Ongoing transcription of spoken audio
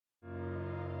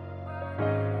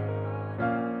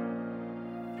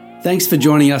Thanks for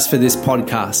joining us for this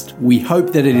podcast. We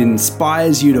hope that it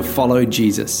inspires you to follow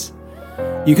Jesus.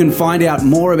 You can find out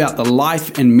more about the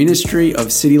life and ministry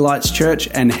of City Lights Church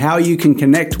and how you can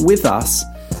connect with us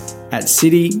at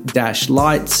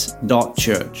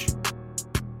city-lights.church.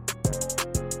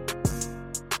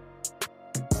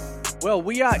 Well,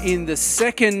 we are in the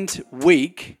second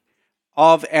week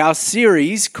of our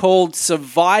series called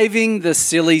Surviving the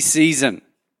Silly Season.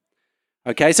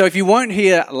 Okay, so if you weren't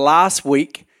here last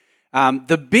week,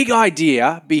 the big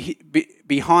idea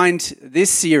behind this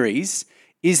series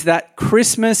is that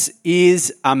Christmas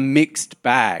is a mixed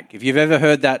bag. If you've ever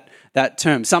heard that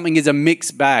term, something is a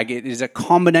mixed bag. It is a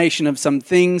combination of some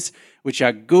things which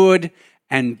are good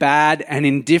and bad and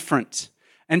indifferent.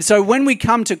 And so when we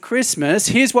come to Christmas,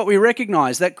 here's what we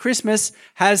recognize, that Christmas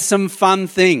has some fun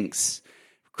things.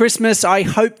 Christmas, I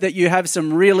hope that you have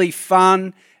some really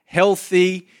fun,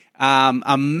 healthy,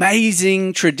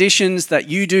 amazing traditions that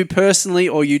you do personally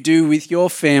or you do with your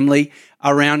family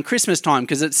around Christmas time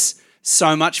because it's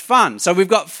so much fun. So we've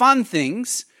got fun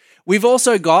things. We've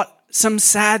also got some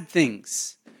sad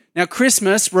things. Now,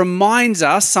 Christmas reminds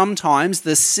us sometimes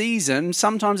the season,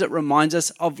 sometimes it reminds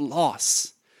us of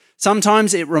loss.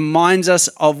 Sometimes it reminds us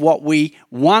of what we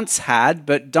once had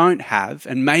but don't have,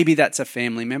 and maybe that's a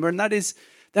family member, and that is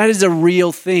a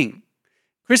real thing.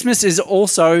 Christmas is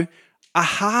also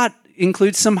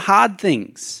includes some hard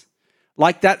things,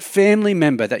 like that family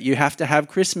member that you have to have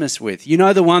Christmas with. You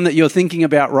know, the one that you're thinking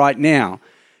about right now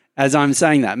as I'm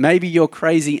saying that. Maybe your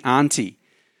crazy auntie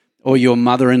or your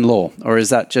mother-in-law, or is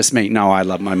that just me? No, I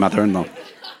love my mother-in-law.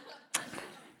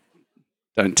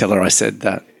 Don't tell her I said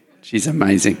that. She's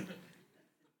amazing.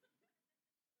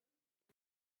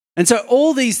 And so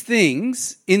all these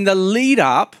things in the lead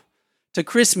up to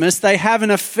Christmas, they have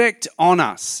an effect on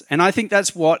us. And I think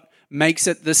that's what makes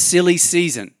it the silly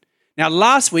season. Now,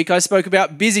 last week I spoke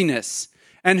about busyness,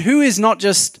 and who doesn't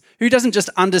just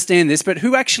understand this, but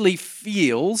who actually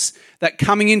feels that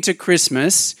coming into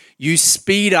Christmas, you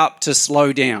speed up to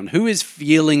slow down? Who is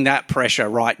feeling that pressure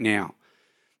right now?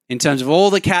 In terms of all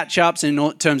the catch-ups,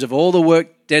 in terms of all the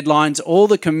work deadlines, all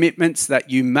the commitments that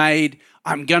you made,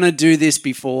 I'm going to do this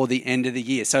before the end of the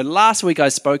year. So last week I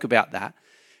spoke about that.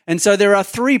 And so there are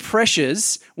three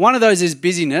pressures. One of those is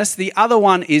busyness, the other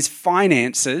one is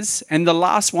finances, and the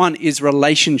last one is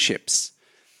relationships.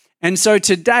 And so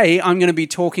today I'm going to be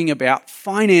talking about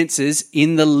finances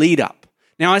in the lead up.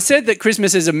 Now, I said that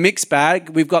Christmas is a mixed bag.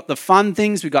 We've got the fun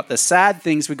things, we've got the sad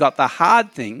things, we've got the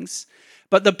hard things.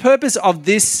 But the purpose of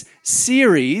this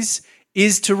series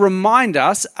is to remind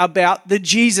us about the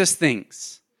Jesus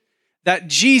things. That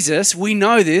Jesus, we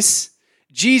know this,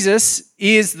 Jesus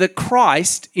is the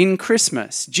Christ in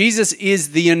Christmas. Jesus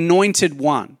is the anointed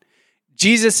one.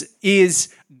 Jesus is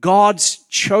God's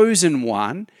chosen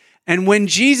one. And when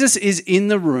Jesus is in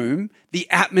the room,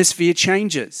 the atmosphere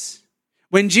changes.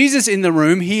 When Jesus is in the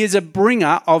room, he is a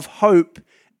bringer of hope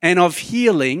and of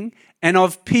healing and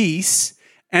of peace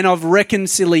and of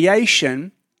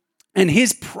reconciliation. And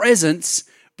his presence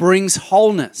brings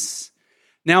wholeness.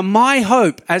 Now, my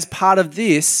hope as part of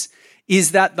this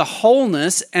is that the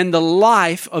wholeness and the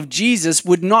life of Jesus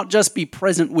would not just be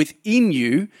present within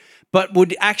you, but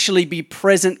would actually be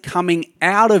present coming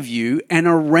out of you and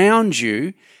around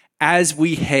you as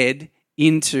we head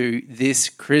into this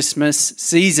Christmas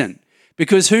season.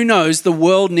 Because who knows, the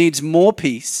world needs more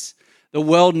peace, the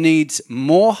world needs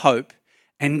more hope,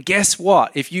 and guess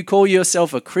what? If you call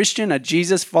yourself a Christian, a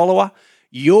Jesus follower,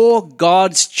 you're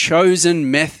God's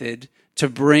chosen method to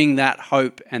bring that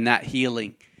hope and that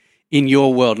healing in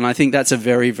your world. And I think that's a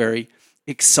very, very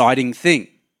exciting thing.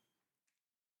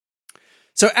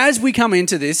 So as we come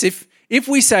into this, if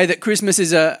we say that Christmas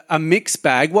is a mixed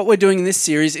bag, what we're doing in this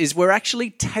series is we're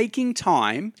actually taking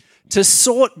time to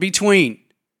sort between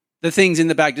the things in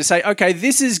the bag to say, okay,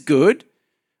 this is good,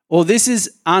 or this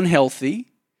is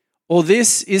unhealthy, or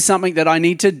this is something that I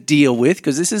need to deal with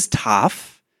because this is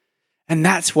tough. And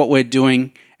that's what we're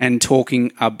doing and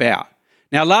talking about.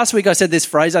 Now, last week I said this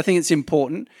phrase, I think it's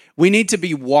important. We need to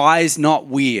be wise, not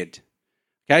weird.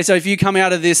 Okay, so if you come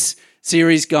out of this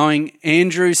series going,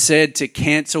 Andrew said to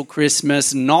cancel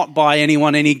Christmas, not buy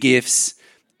anyone any gifts,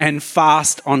 and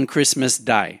fast on Christmas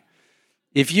Day.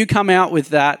 If you come out with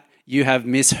that, you have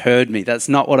misheard me. That's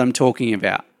not what I'm talking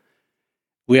about.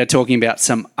 We are talking about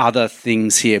some other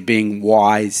things here, being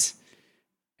wise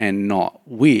and not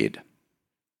weird.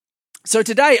 So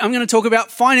today I'm going to talk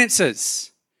about finances.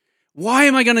 Why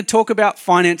am I going to talk about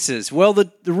finances? Well,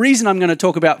 the reason I'm going to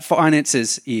talk about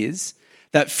finances is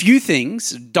that few things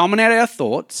dominate our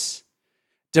thoughts,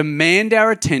 demand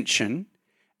our attention,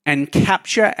 and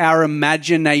capture our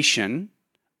imagination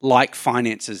like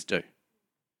finances do.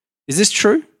 Is this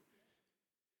true?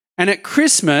 And at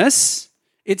Christmas,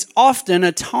 it's often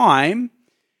a time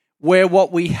where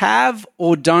what we have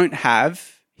or don't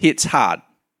have hits hard.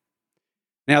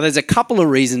 Now, there's a couple of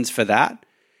reasons for that.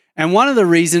 And one of the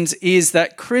reasons is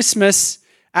that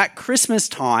at Christmas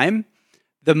time,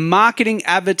 the marketing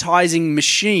advertising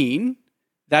machine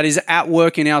that is at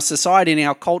work in our society and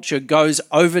our culture goes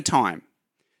overtime.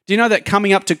 Do you know that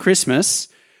coming up to Christmas,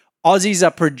 Aussies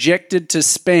are projected to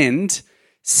spend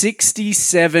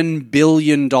 $67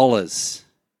 billion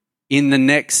in the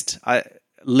next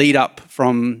lead up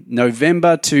from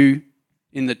November to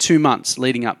in the 2 months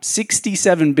leading up?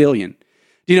 $67 billion.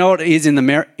 Do you know what it is in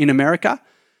America?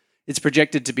 It's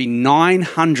projected to be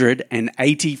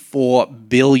 $984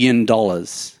 billion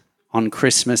on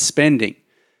Christmas spending.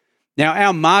 Now,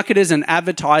 our marketers and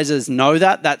advertisers know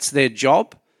that. That's their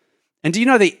job. And do you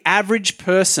know the average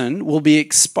person will be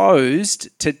exposed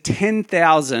to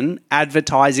 10,000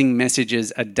 advertising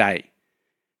messages a day?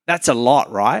 That's a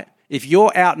lot, right? If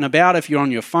you're out and about, if you're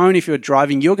on your phone, if you're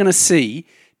driving, you're going to see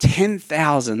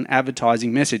 10,000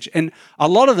 advertising messages. And a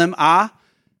lot of them are,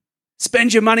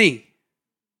 spend your money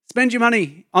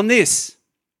on this.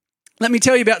 Let me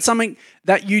tell you about something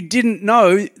that you didn't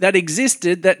know that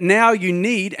existed that now you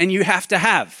need and you have to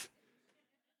have.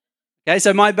 Okay,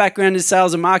 so my background is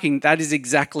sales and marketing. That is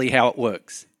exactly how it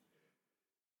works.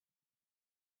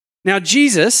 Now,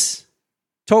 Jesus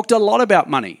talked a lot about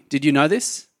money. Did you know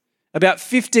this? About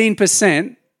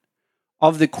 15%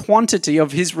 of the quantity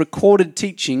of his recorded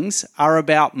teachings are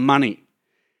about money.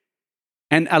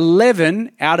 And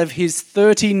 11 out of his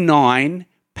 39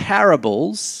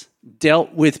 parables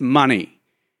dealt with money.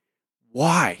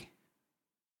 Why?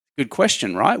 Good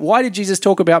question, right? Why did Jesus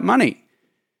talk about money?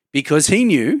 Because he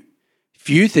knew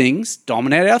few things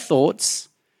dominate our thoughts,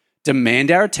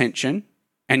 demand our attention,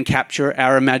 and capture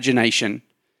our imagination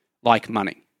like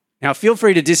money. Now, feel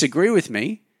free to disagree with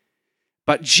me,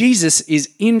 but Jesus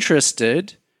is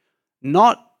interested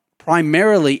not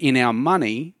primarily in our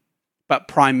money, but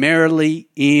primarily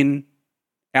in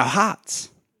our hearts.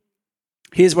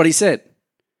 Here's what he said.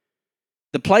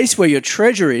 The place where your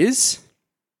treasure is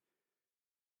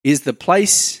the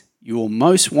place you will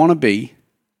most want to be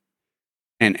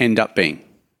and end up being.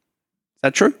 Is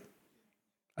that true?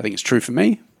 I think it's true for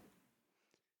me.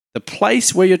 The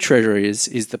place where your treasure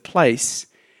is the place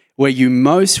where you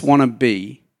most want to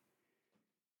be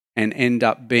and end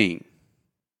up being.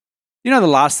 You know, the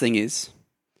last thing is,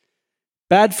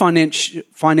 bad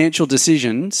financial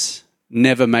decisions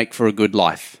never make for a good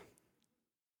life.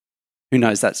 Who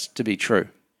knows that's to be true?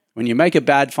 When you make a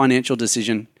bad financial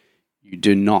decision, you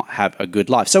do not have a good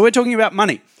life. So we're talking about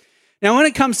money. Now, when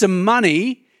it comes to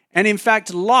money, and in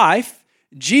fact life,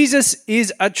 Jesus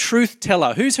is a truth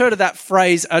teller. Who's heard of that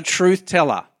phrase, a truth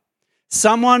teller?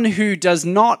 Someone who does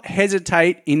not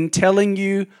hesitate in telling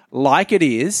you like it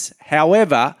is.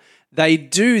 However, they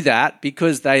do that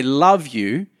because they love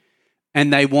you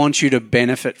and they want you to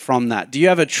benefit from that. Do you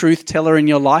have a truth teller in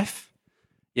your life?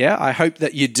 Yeah, I hope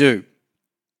that you do.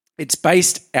 It's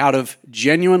based out of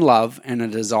genuine love and a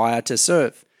desire to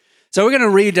serve. So we're going to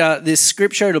read this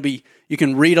scripture. You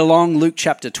can read along Luke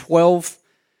chapter 12,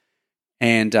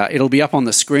 and it'll be up on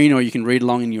the screen, or you can read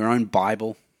along in your own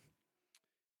Bible.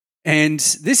 And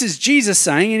this is Jesus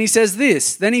saying, and he says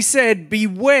this. Then he said,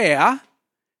 beware,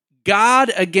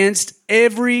 guard against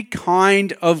every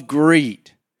kind of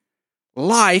greed.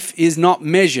 Life is not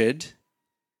measured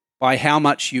by how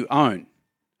much you own.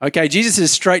 Okay, Jesus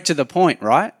is straight to the point,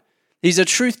 right? He's a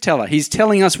truth teller. He's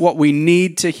telling us what we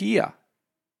need to hear.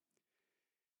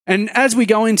 And as we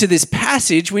go into this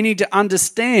passage, we need to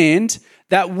understand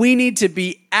that we need to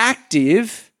be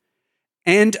active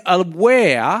and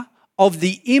aware of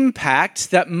the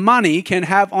impact that money can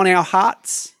have on our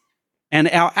hearts and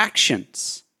our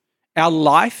actions, our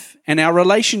life and our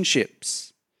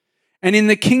relationships. And in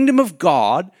the kingdom of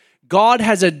God, God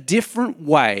has a different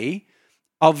way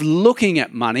of looking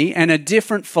at money and a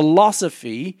different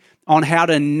philosophy on how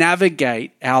to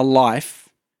navigate our life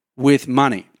with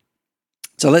money.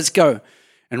 So let's go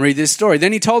and read this story.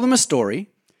 Then he told them a story.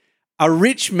 A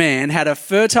rich man had a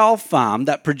fertile farm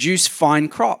that produced fine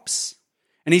crops.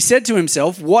 And he said to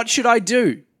himself, what should I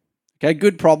do? Okay,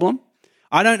 good problem.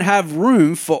 I don't have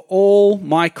room for all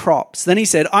my crops. Then he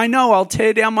said, I know, I'll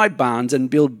tear down my barns and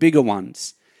build bigger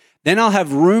ones. Then I'll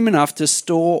have room enough to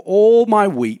store all my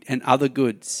wheat and other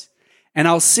goods. And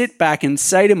I'll sit back and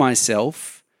say to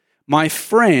myself, my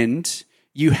friend,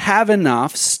 you have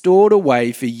enough stored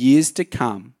away for years to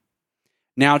come.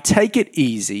 Now take it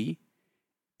easy,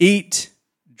 eat,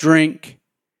 drink,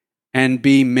 and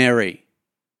be merry.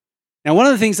 Now, one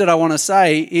of the things that I want to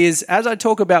say is, as I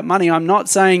talk about money, I'm not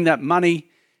saying that money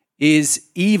is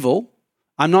evil.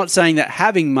 I'm not saying that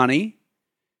having money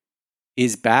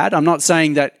is bad. I'm not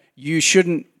saying that you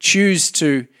shouldn't choose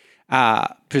to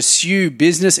pursue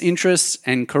business interests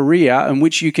and career in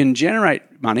which you can generate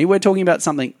money. We're talking about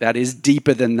something that is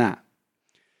deeper than that.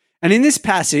 And in this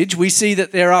passage, we see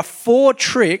that there are 4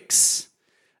 tricks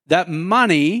that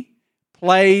money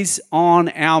plays on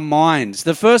our minds.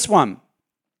 The first one,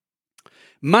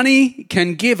 money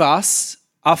can give us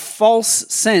a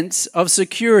false sense of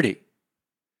security.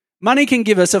 Money can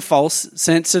give us a false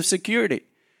sense of security.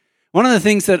 One of the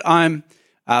things that I'm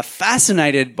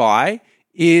fascinated by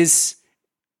is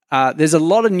there's a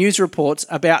lot of news reports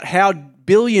about how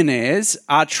billionaires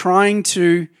are trying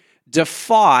to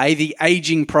defy the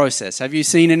aging process. Have you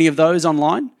seen any of those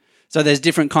online? So there's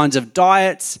different kinds of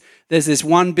diets. There's this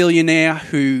one billionaire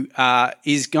who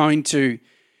is going to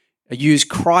use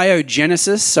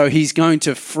cryogenesis. So he's going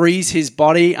to freeze his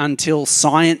body until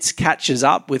science catches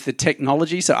up with the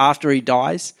technology. So after he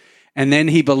dies, and then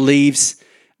he believes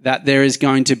that there is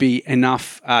going to be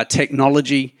enough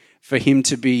technology for him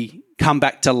to come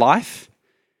back to life.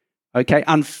 Okay,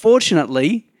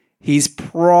 unfortunately, he's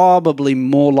probably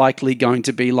more likely going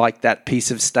to be like that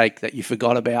piece of steak that you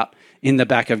forgot about in the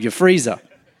back of your freezer.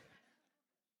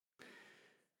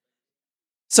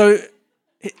 So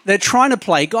they're trying to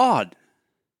play God.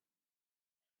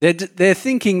 They're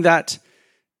thinking that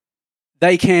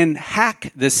they can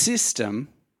hack the system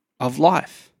of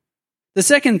life. The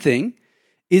second thing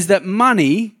is that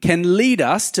money can lead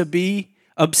us to be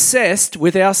obsessed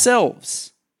with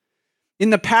ourselves. In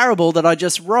the parable that I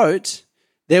just wrote,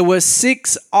 there were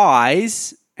 6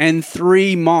 I's and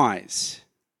 3 my's.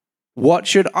 What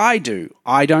should I do?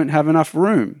 I don't have enough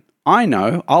room. I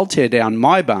know, I'll tear down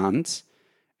my barns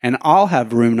and I'll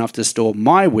have room enough to store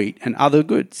my wheat and other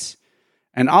goods.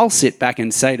 And I'll sit back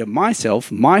and say to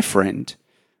myself, my friend,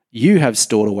 you have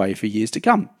stored away for years to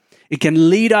come. It can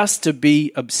lead us to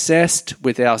be obsessed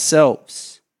with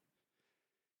ourselves.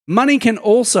 Money can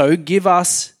also give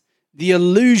us the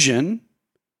illusion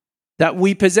that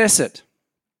we possess it.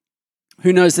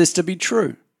 Who knows this to be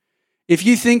true? If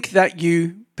you think that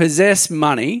you possess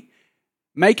money,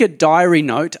 make a diary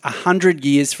note 100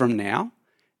 years from now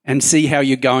and see how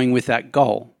you're going with that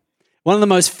goal. One of the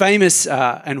most famous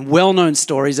and well-known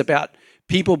stories about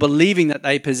people believing that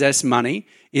they possess money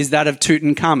is that of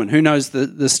Tutankhamun. Who knows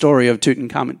the story of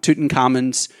Tutankhamun?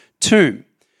 Tutankhamun's tomb.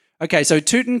 Okay, so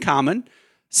Tutankhamun,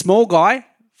 small guy,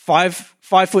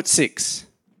 5'6".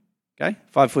 Okay,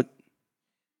 5 foot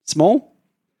small.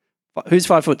 Who's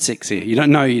 5'6" here? You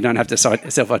don't know. You don't have to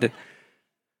self-identify.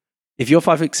 If you're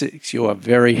 5'6", you're a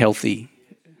very healthy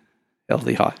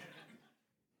height.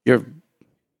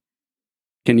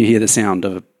 Can you hear the sound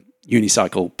of a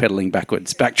unicycle pedaling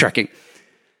backwards, backtracking?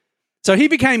 So he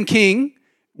became king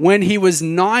when he was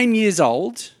 9 years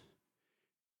old,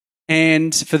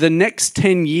 and for the next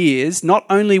 10 years, not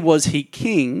only was he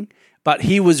king, but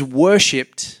he was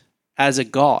worshipped as a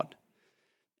god.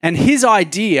 And his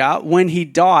idea when he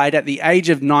died at the age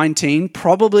of 19,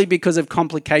 probably because of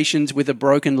complications with a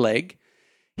broken leg,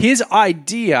 his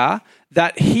idea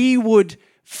that he would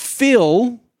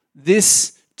fill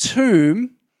this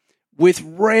tomb with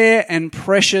rare and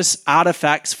precious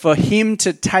artifacts for him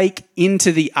to take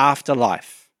into the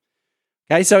afterlife.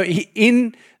 Okay, so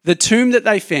in the tomb that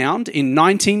they found in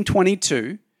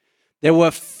 1922, there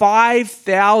were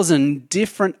 5,000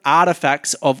 different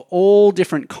artifacts of all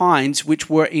different kinds, which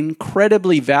were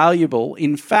incredibly valuable.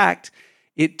 In fact,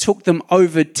 it took them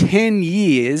over 10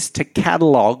 years to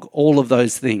catalogue all of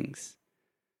those things.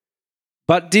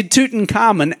 But did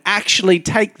Tutankhamun actually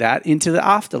take that into the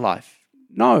afterlife?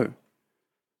 No.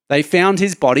 They found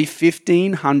his body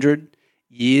 1,500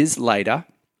 years later,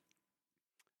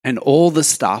 and all the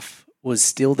stuff was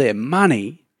still there.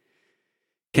 Money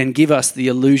can give us the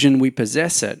illusion we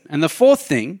possess it. And the fourth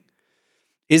thing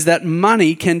is that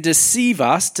money can deceive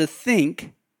us to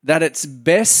think that it's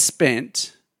best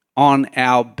spent on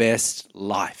our best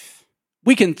life.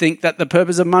 We can think that the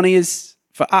purpose of money is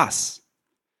for us.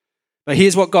 But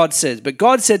here's what God says. But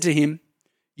God said to him,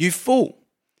 "You fool,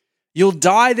 you'll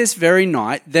die this very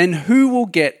night, then who will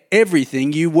get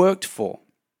everything you worked for?"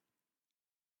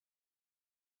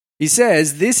 He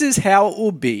says, this is how it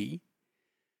will be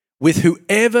with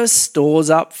whoever stores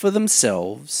up for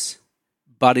themselves,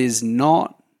 but is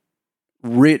not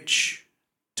rich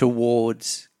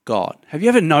towards God. Have you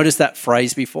ever noticed that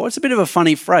phrase before? It's a bit of a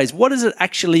funny phrase. What does it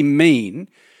actually mean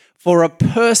for a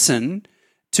person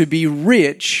to be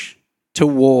rich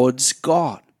towards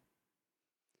God?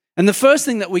 And the first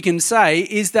thing that we can say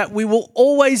is that we will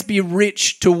always be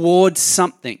rich towards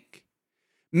something,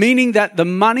 meaning that the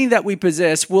money that we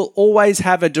possess will always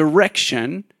have a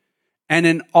direction and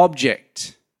an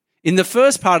object. In the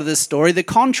first part of the story, the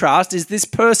contrast is this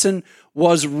person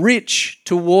was rich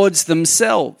towards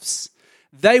themselves.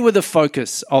 They were the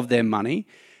focus of their money.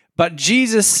 But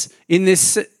Jesus in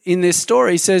this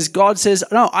story says, God says,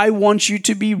 no, I want you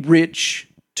to be rich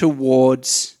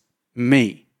towards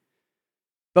me.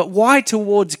 But why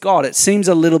towards God? It seems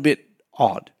a little bit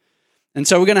odd. And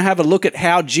so we're going to have a look at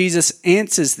how Jesus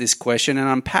answers this question and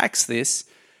unpacks this,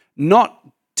 not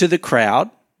to the crowd,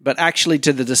 but actually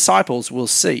to the disciples, we'll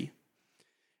see.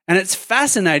 And it's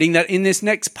fascinating that in this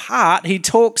next part, he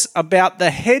talks about the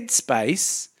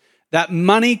headspace that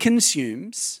money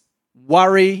consumes,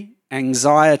 worry,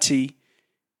 anxiety,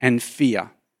 and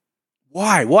fear.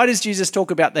 Why? Why does Jesus talk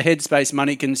about the headspace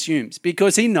money consumes?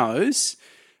 Because he knows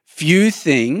few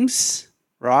things,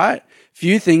 right?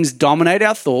 Few things dominate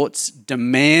our thoughts,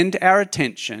 demand our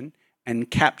attention, and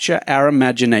capture our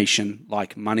imagination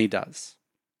like money does.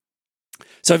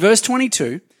 So verse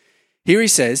 22, here he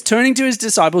says, turning to his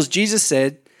disciples, Jesus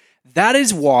said, that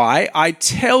is why I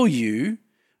tell you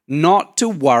not to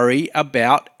worry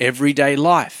about everyday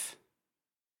life,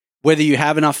 whether you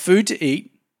have enough food to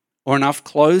eat or enough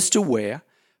clothes to wear,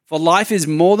 for life is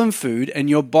more than food and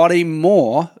your body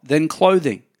more than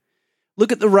clothing.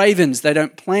 Look at the ravens. They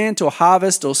don't plant or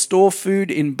harvest or store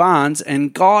food in barns,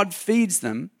 and God feeds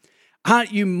them.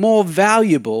 Aren't you more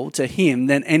valuable to him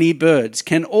than any birds?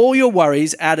 Can all your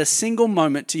worries add a single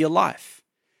moment to your life?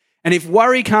 And if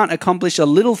worry can't accomplish a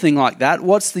little thing like that,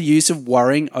 what's the use of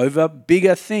worrying over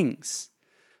bigger things?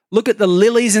 Look at the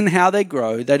lilies and how they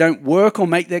grow. They don't work or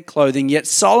make their clothing, yet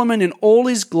Solomon in all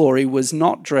his glory was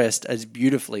not dressed as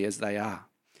beautifully as they are.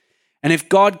 And if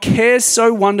God cares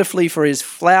so wonderfully for his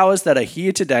flowers that are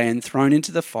here today and thrown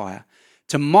into the fire,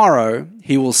 tomorrow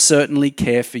he will certainly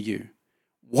care for you.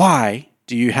 Why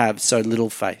do you have so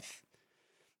little faith?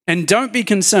 And don't be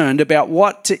concerned about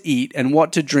what to eat and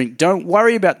what to drink. Don't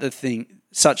worry about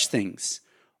such things.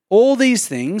 All these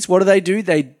things, what do?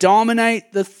 They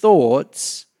dominate the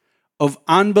thoughts of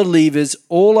unbelievers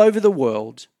all over the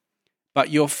world, but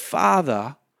your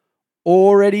Father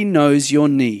already knows your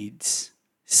needs.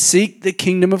 Seek the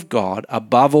kingdom of God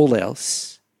above all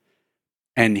else,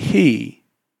 and he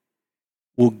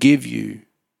will give you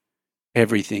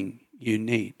everything you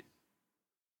need.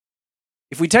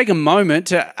 If we take a moment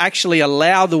to actually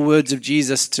allow the words of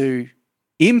Jesus to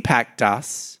impact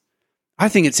us, I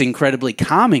think it's incredibly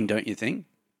calming, don't you think?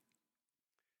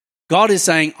 God is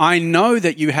saying, I know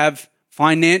that you have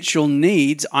financial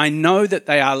needs. I know that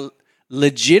they are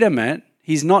legitimate.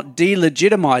 He's not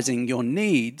delegitimizing your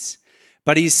needs,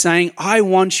 but he's saying, I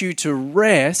want you to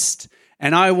rest,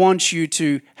 and I want you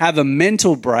to have a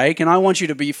mental break, and I want you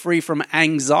to be free from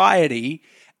anxiety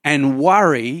and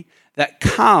worry that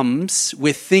comes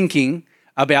with thinking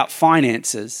about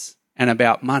finances and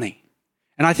about money.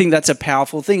 And I think that's a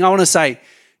powerful thing. I want to say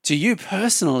to you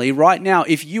personally right now,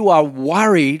 if you are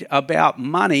worried about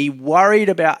money, worried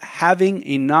about having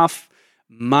enough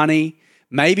money,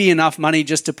 maybe enough money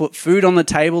just to put food on the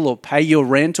table or pay your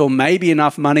rent, or maybe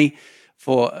enough money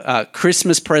for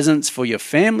Christmas presents for your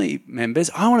family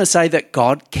members, I want to say that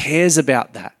God cares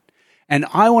about that. And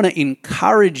I want to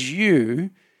encourage you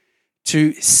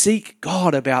to seek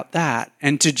God about that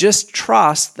and to just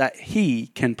trust that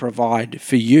he can provide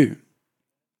for you.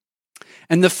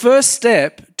 And the first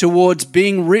step towards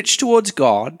being rich towards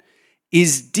God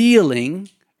is dealing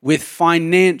with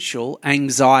financial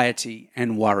anxiety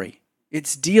and worry.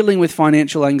 It's dealing with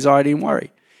financial anxiety and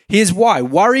worry. Here's why.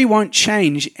 Worry won't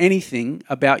change anything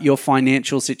about your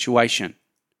financial situation.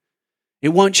 It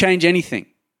won't change anything.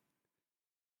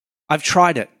 I've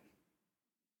tried it.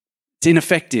 It's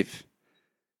ineffective.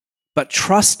 But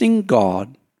trusting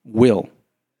God will.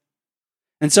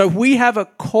 And so we have a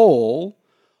call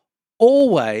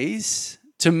always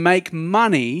to make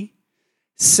money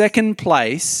second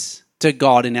place to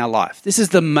God in our life. This is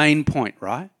the main point,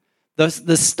 right?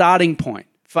 The starting point.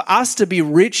 For us to be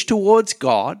rich towards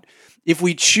God, if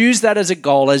we choose that as a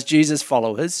goal as Jesus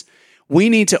followers, we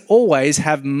need to always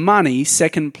have money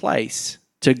second place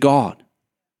to God.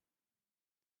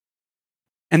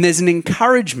 And there's an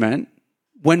encouragement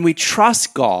when we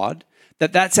trust God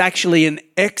that's actually an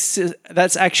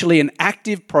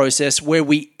active process where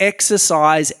we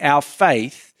exercise our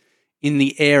faith in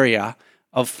the area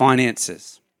of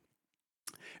finances.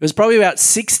 It was probably about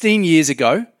 16 years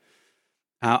ago.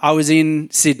 I was in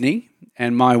Sydney,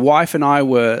 and my wife and I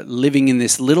were living in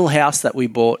this little house that we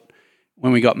bought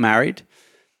when we got married.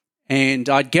 And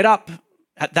I'd get up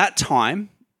at that time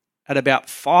at about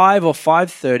 5 or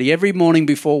 5:30 every morning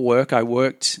before work. I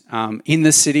worked in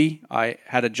the city. I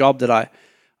had a job that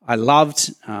I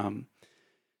loved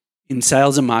in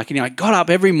sales and marketing. I got up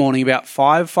every morning about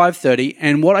 5:30,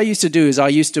 and what I used to do is I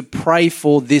used to pray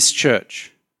for this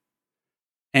church.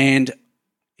 And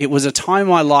it was a time in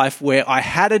my life where I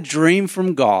had a dream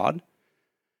from God,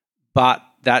 but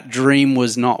that dream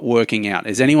was not working out.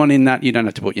 Is anyone in that? You don't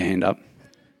have to put your hand up.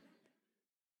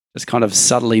 Just kind of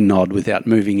subtly nod without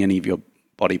moving any of your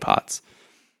body parts.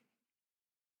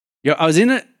 I was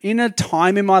in a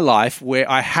time in my life where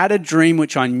I had a dream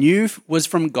which I knew was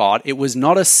from God. It was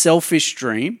not a selfish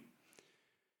dream,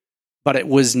 but it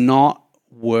was not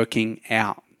working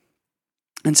out.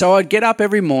 And so I'd get up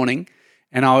every morning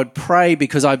and I would pray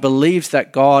because I believed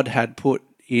that God had put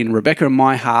in Rebecca and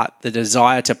my heart the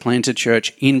desire to plant a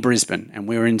church in Brisbane, and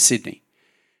we were in Sydney.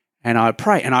 And I'd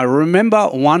pray. And I remember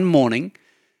one morning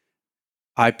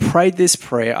I prayed this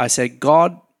prayer. I said,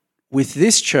 God, with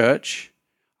this church,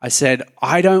 I said,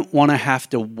 I don't want to have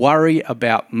to worry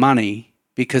about money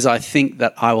because I think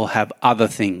that I will have other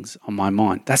things on my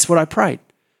mind. That's what I prayed.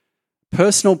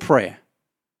 Personal prayer.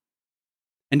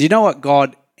 And do you know what?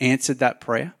 God answered that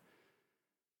prayer.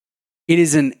 It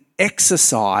is an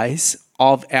exercise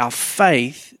of our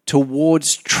faith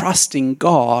towards trusting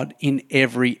God in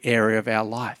every area of our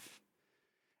life.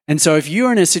 And so if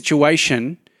you're in a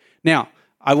situation, now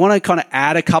I want to kind of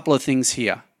add a couple of things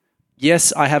here.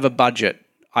 Yes, I have a budget.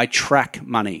 I track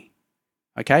money.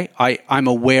 Okay? I'm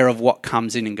aware of what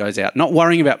comes in and goes out. Not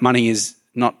worrying about money is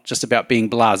not just about being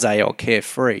blasé or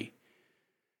carefree.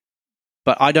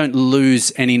 But I don't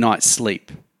lose any night's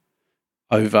sleep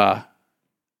over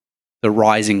the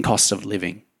rising cost of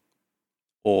living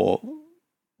or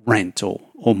rent or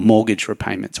mortgage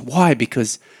repayments. Why?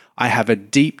 Because I have a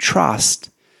deep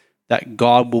trust that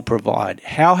God will provide.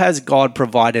 How has God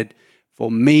provided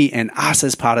for me and us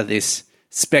as part of this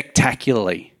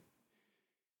spectacularly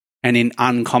and in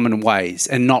uncommon ways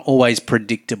and not always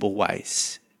predictable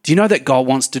ways? Do you know that God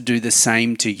wants to do the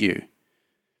same to you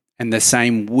and the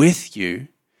same with you?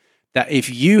 That if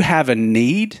you have a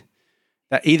need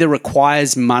that either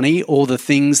requires money or the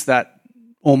things that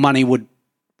or money would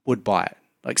buy it.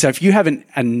 Like, so if you have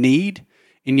a need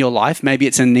in your life, maybe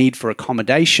it's a need for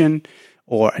accommodation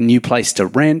or a new place to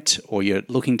rent, or you're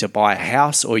looking to buy a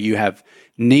house, or you have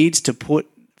needs to put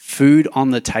food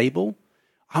on the table,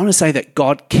 I want to say that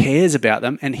God cares about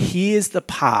them. And here's the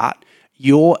part,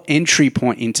 your entry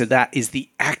point into that is the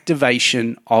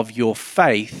activation of your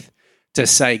faith to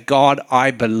say, God,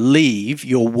 I believe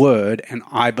your word and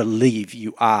I believe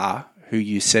you are who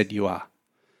you said you are.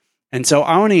 And so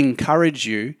I want to encourage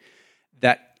you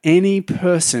that any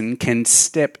person can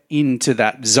step into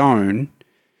that zone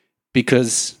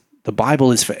because the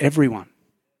Bible is for everyone.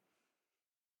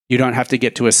 You don't have to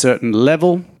get to a certain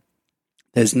level.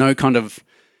 There's no kind of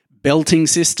belting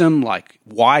system like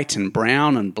white and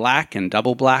brown and black and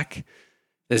double black.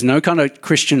 There's no kind of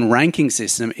Christian ranking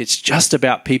system. It's just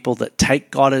about people that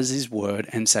take God as his word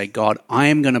and say, God, I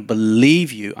am going to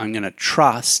believe you. I'm going to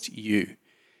trust you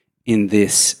in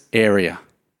this area.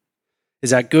 Is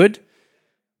that good?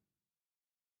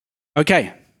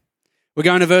 Okay, we're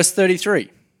going to verse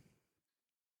 33.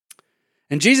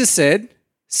 And Jesus said,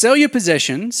 sell your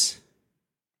possessions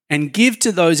and give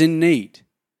to those in need.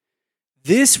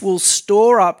 This will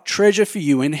store up treasure for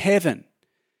you in heaven.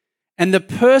 And the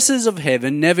purses of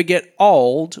heaven never get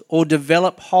old or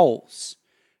develop holes.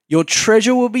 Your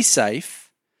treasure will be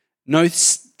safe. No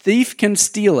thief can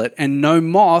steal it, and no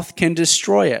moth can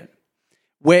destroy it.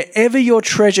 Wherever your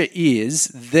treasure is,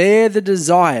 there the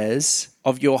desires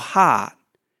of your heart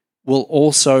will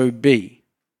also be.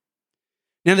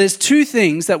 Now, there's two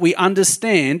things that we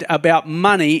understand about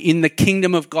money in the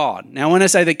kingdom of God. Now, when I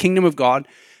say the kingdom of God,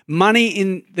 money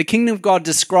in the kingdom of God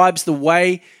describes the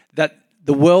way that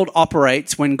the world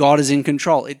operates when God is in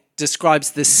control. It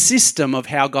describes the system of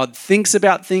how God thinks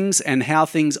about things and how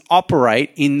things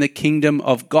operate in the kingdom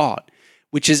of God,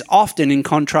 which is often in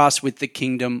contrast with the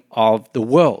kingdom of the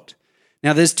world.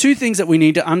 Now, there's two things that we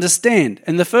need to understand.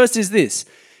 And the first is this,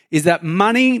 is that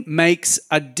money makes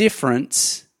a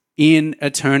difference in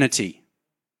eternity.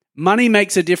 Money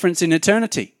makes a difference in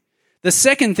eternity. The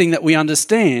second thing that we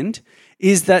understand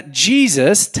is that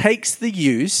Jesus takes the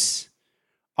use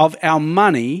of our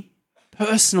money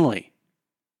personally.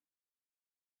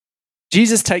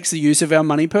 Jesus takes the use of our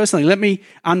money personally. Let me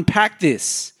unpack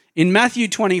this. In Matthew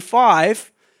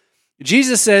 25,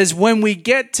 Jesus says, when we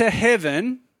get to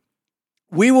heaven,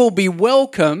 we will be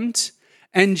welcomed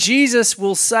and Jesus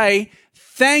will say,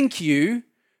 thank you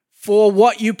for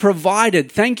what you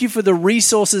provided. Thank you for the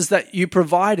resources that you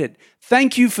provided.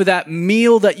 Thank you for that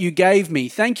meal that you gave me.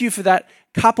 Thank you for that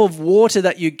cup of water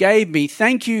that you gave me.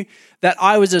 Thank you that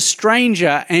I was a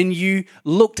stranger and you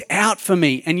looked out for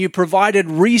me and you provided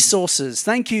resources.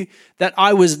 Thank you that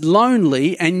I was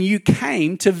lonely and you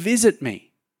came to visit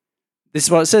me. This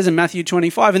is what it says in Matthew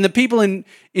 25. And the people in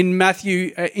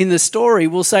Matthew, in the story,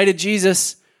 will say to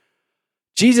Jesus,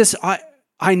 Jesus,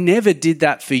 I never did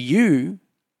that for you.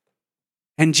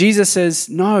 And Jesus says,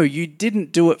 no, you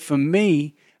didn't do it for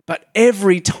me. But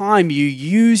every time you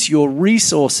use your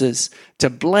resources to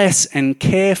bless and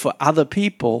care for other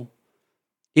people,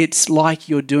 it's like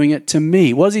you're doing it to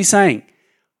me. What is he saying?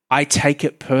 I take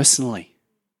it personally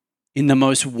in the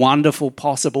most wonderful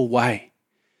possible way.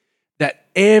 That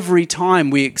every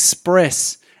time we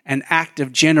express an act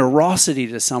of generosity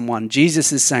to someone,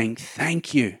 Jesus is saying,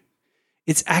 thank you.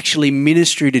 It's actually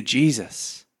ministry to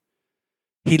Jesus.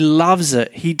 He loves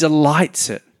it. He delights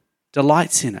in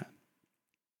it.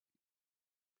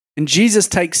 And Jesus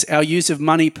takes our use of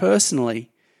money personally,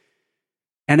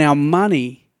 and our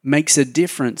money makes a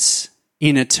difference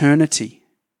in eternity.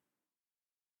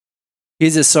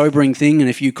 Here's a sobering thing, and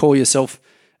if you call yourself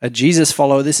a Jesus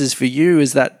follower, this is for you,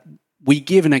 is that we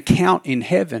give an account in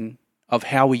heaven of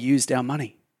how we used our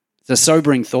money. It's a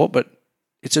sobering thought, but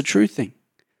it's a true thing.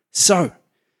 So,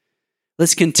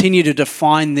 let's continue to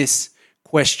define this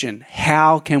question.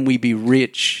 How can we be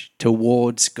rich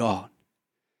towards God?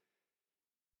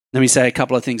 Let me say a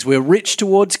couple of things. We're rich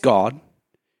towards God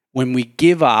when we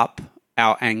give up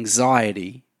our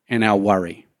anxiety and our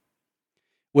worry.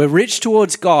 We're rich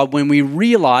towards God when we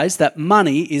realize that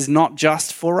money is not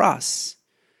just for us.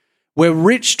 We're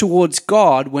rich towards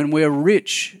God when we're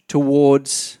rich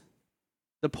towards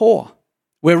the poor.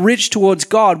 We're rich towards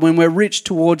God when we're rich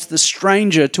towards the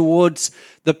stranger, towards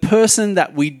the person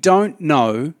that we don't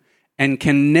know and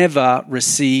can never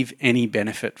receive any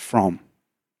benefit from.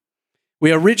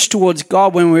 We are rich towards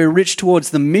God when we're rich towards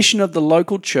the mission of the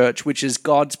local church, which is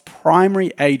God's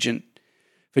primary agent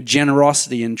for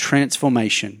generosity and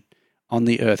transformation on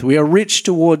the earth. We are rich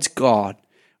towards God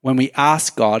when we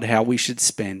ask God how we should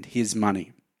spend his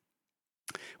money.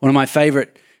 One of my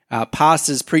favorite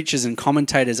pastors, preachers, and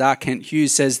commentators, R. Kent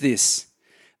Hughes, says this: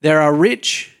 there are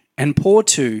rich and poor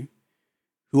too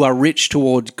who are rich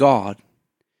towards God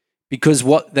because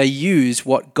they use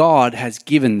what God has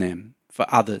given them for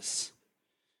others.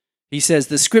 He says,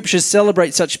 the scriptures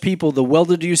celebrate such people: the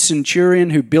well-to-do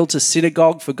centurion who built a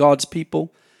synagogue for God's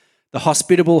people, the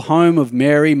hospitable home of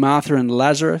Mary, Martha, and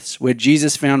Lazarus, where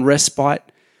Jesus found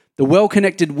respite, the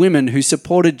well-connected women who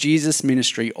supported Jesus'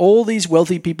 ministry. All these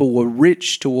wealthy people were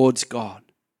rich towards God.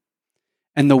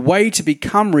 And the way to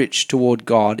become rich toward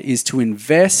God is to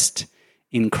invest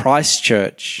in Christ's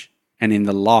church and in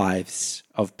the lives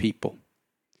of people.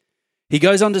 He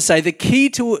goes on to say, the key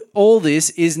to all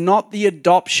this is not the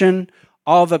adoption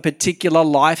of a particular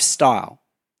lifestyle,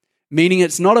 meaning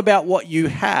it's not about what you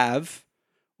have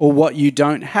or what you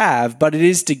don't have, but it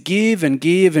is to give and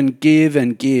give and give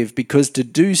and give, because to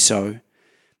do so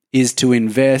is to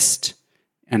invest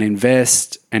and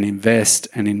invest and invest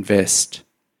and invest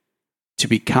to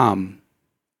become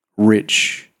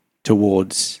rich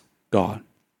towards God.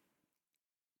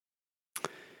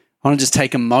 I want to just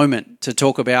take a moment to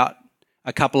talk about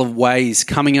a couple of ways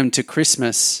coming into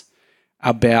Christmas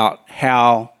about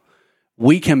how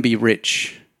we can be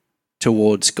rich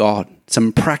towards God.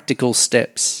 Some practical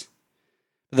steps.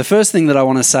 The first thing that I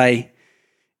want to say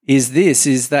is this,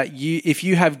 is that if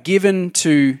you have given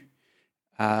to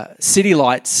City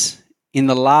Lights in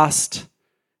the last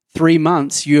 3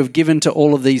 months, you have given to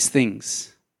all of these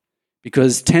things,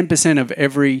 because 10%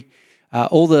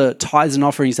 of all the tithes and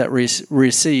offerings that we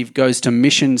receive goes to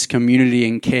missions, community,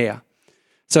 and care.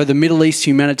 So the Middle East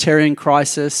humanitarian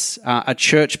crisis, a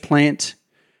church plant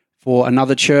for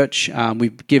another church.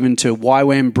 We've given to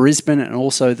YWAM Brisbane, and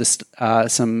also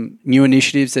some new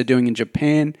initiatives they're doing in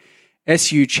Japan.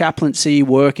 SU chaplaincy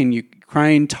work in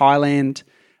Ukraine, Thailand,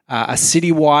 a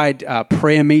citywide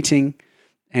prayer meeting,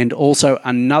 and also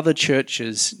another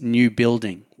church's new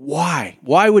building. Why?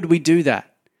 Why would we do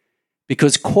that?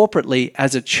 Because corporately,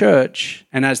 as a church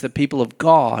and as the people of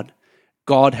God,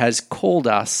 God has called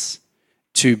us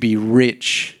to be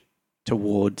rich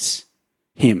towards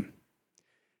him.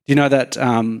 Do you know that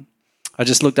I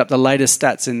just looked up the latest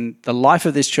stats in the life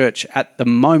of this church? At the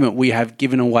moment, we have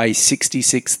given away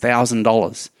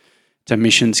 $66,000 to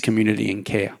missions, community, and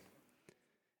care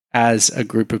as a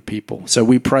group of people. So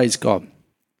we praise God.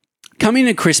 Coming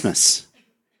to Christmas,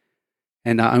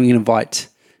 and I'm going to invite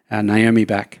Naomi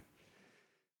back.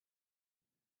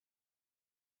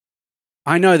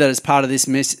 I know that as part of this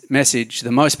message,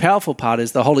 the most powerful part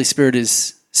is the Holy Spirit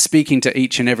is speaking to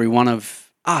each and every one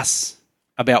of us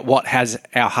about what has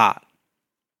our heart.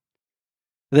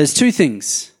 There's two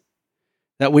things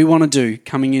that we want to do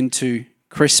coming into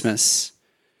Christmas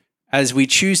as we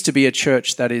choose to be a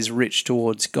church that is rich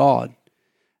towards God.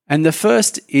 And the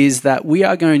first is that we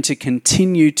are going to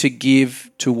continue to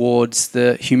give towards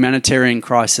the humanitarian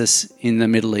crisis in the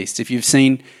Middle East. If you've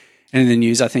seen in the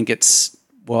news, I think it's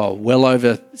well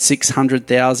over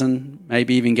 600,000,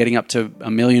 maybe even getting up to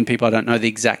 1 million people. I don't know the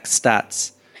exact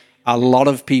stats. A lot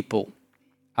of people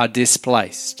are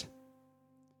displaced.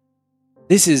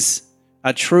 This is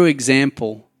a true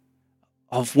example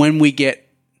of when we get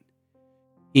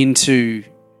into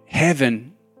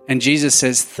heaven and Jesus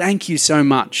says, thank you so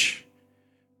much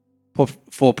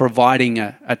for providing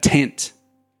a tent,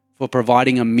 for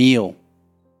providing a meal,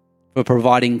 for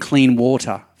providing clean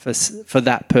water for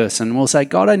that person. We'll say,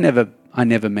 God, I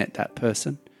never met that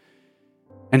person.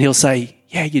 And he'll say,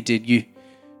 yeah, you did.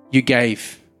 You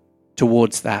gave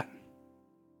towards that.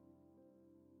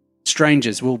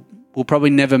 Strangers, we'll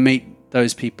probably never meet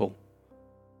those people,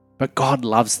 but God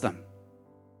loves them.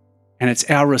 And it's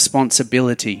our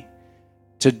responsibility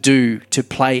to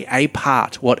play a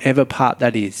part, whatever part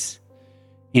that is,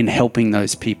 in helping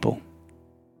those people.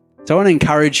 So I want to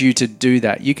encourage you to do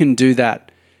that. You can do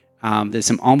that. There's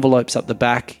some envelopes up the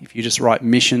back. If you just write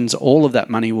missions, all of that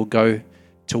money will go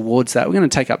towards that. We're going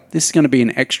to this is going to be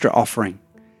an extra offering.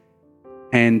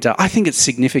 And I think it's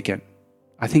significant.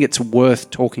 I think it's worth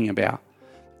talking about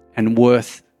and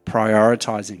worth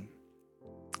prioritizing.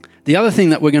 The other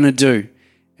thing that we're going to do,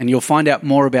 and you'll find out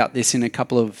more about this in a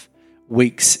couple of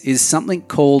weeks, is something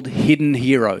called Hidden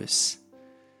Heroes.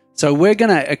 So we're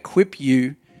going to equip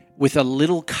you with a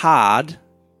little card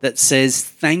that says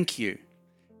thank you.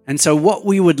 And so what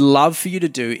we would love for you to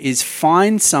do is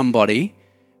find somebody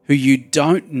who you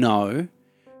don't know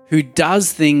who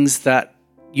does things that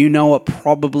you know are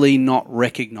probably not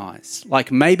recognized.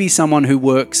 Like maybe someone who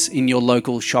works in your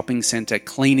local shopping center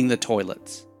cleaning the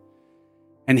toilets.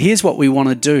 And here's what we want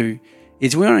to do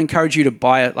is we want to encourage you to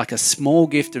buy like a small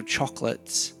gift of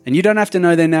chocolates, and you don't have to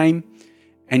know their name,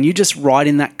 and you just write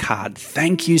in that card,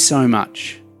 thank you so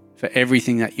much for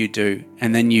everything that you do,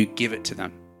 and then you give it to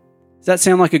them. Does that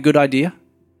sound like a good idea?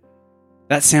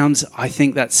 I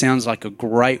think that sounds like a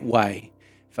great way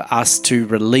for us to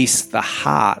release the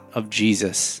heart of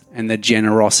Jesus and the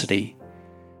generosity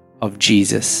of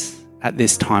Jesus at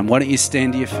this time. Why don't you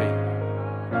stand to your feet?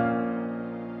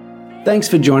 Thanks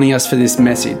for joining us for this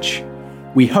message.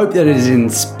 We hope that it has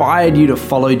inspired you to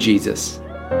follow Jesus.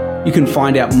 You can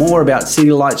find out more about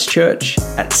City Lights Church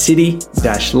at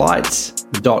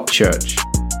city-lights.church.